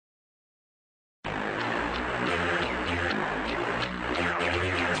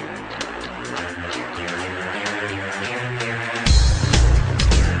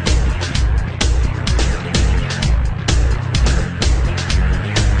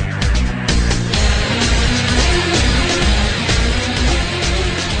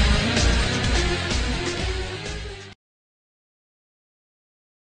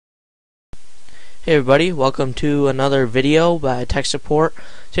Hey everybody, welcome to another video by Tech Support.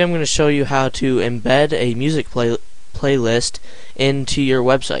 Today I'm going to show you how to embed a music playlist into your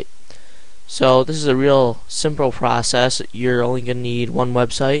website. So this is a real simple process. You're only going to need one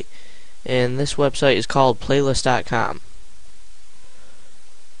website, and this website is called playlist.com.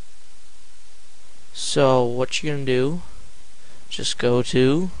 So what you're going to do, just go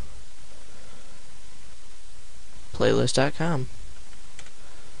to playlist.com.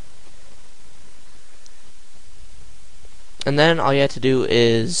 And then all you have to do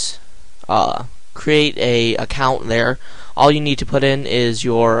is create a account there. All you need to put in is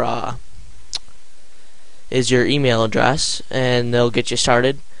your email address, and they'll get you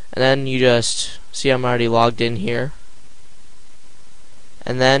started. And then you just see I'm already logged in here.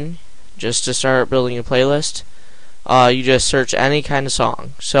 And then just to start building a playlist, you just search any kind of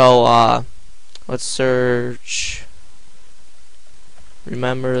song. So let's search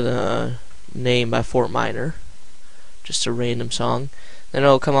 "Remember the Name" by Fort Minor. Just a random song. Then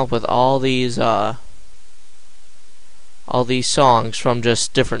it'll come up with all these songs from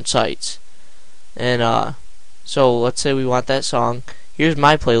just different sites. And so let's say we want that song. Here's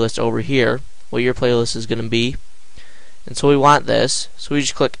my playlist over here, what your playlist is going to be. And so we want this, so we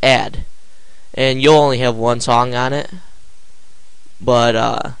just click add. And you'll only have one song on it.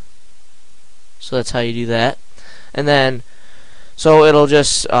 But so that's how you do that. And then so it'll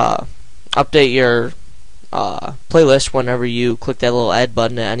just update your playlist whenever you click that little add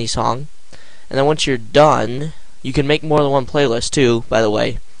button to any song. And then once you're done, you can make more than one playlist too, by the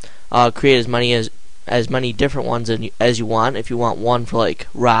way. Create as many different ones as you want. If you want one for like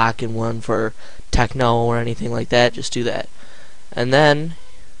rock and one for techno or anything like that, just do that. And then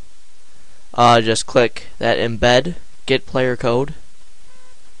just click that embed, get player code.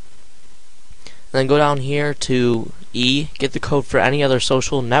 And then go down here to E, get the code for any other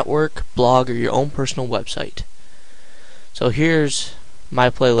social network, blog, or your own personal website. So here's my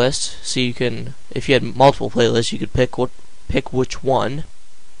playlist. So you can, if you had multiple playlists, you could pick which one.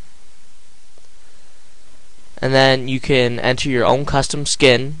 And then you can enter your own custom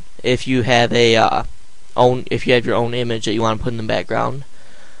skin if you have your own image that you want to put in the background.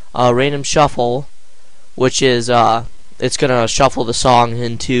 Random shuffle, which is it's gonna shuffle the song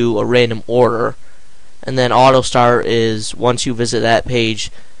into a random order. And then auto start is once you visit that page,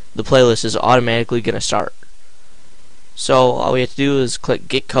 the playlist is automatically going to start. So all we have to do is click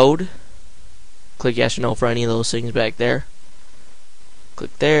get code, click yes or no for any of those things back there,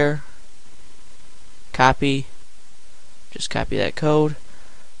 click there, copy, just copy that code.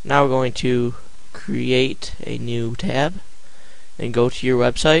 Now we're going to create a new tab and go to your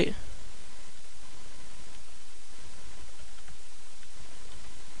website.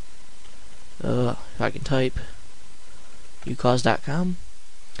 If I can type ucause.com.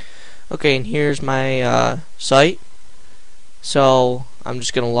 Okay, and here's my site. So I'm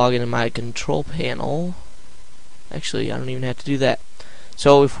just gonna log into my control panel. Actually, I don't even have to do that.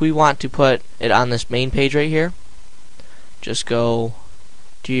 So if we want to put it on this main page right here, just go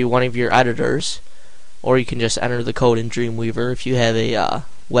to one of your editors, or you can just enter the code in Dreamweaver if you have a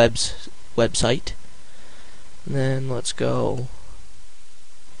website. And then let's go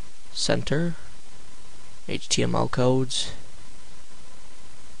center, HTML codes,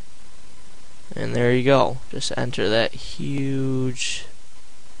 and there you go. Just enter that huge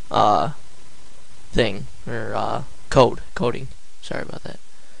thing, or coding. Sorry about that.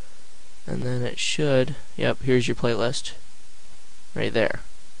 And then it should, yep, here's your playlist right there.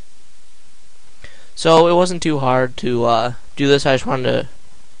 So it wasn't too hard to do this. I just wanted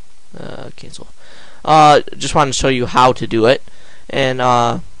to cancel. Just wanted to show you how to do it.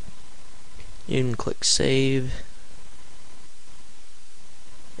 And you can click save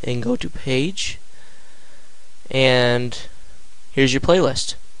and go to page, and here's your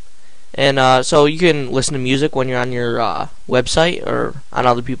playlist. And so you can listen to music when you're on your website or on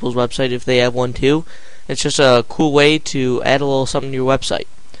other people's website if they have one too. It's just a cool way to add a little something to your website.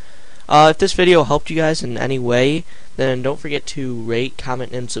 If this video helped you guys in any way, then don't forget to rate,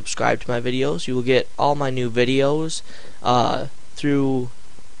 comment, and subscribe to my videos. You will get all my new videos through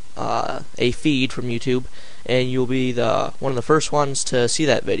a feed from YouTube, and you'll be one of the first ones to see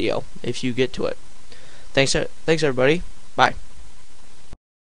that video if you get to it. Thanks everybody. Bye.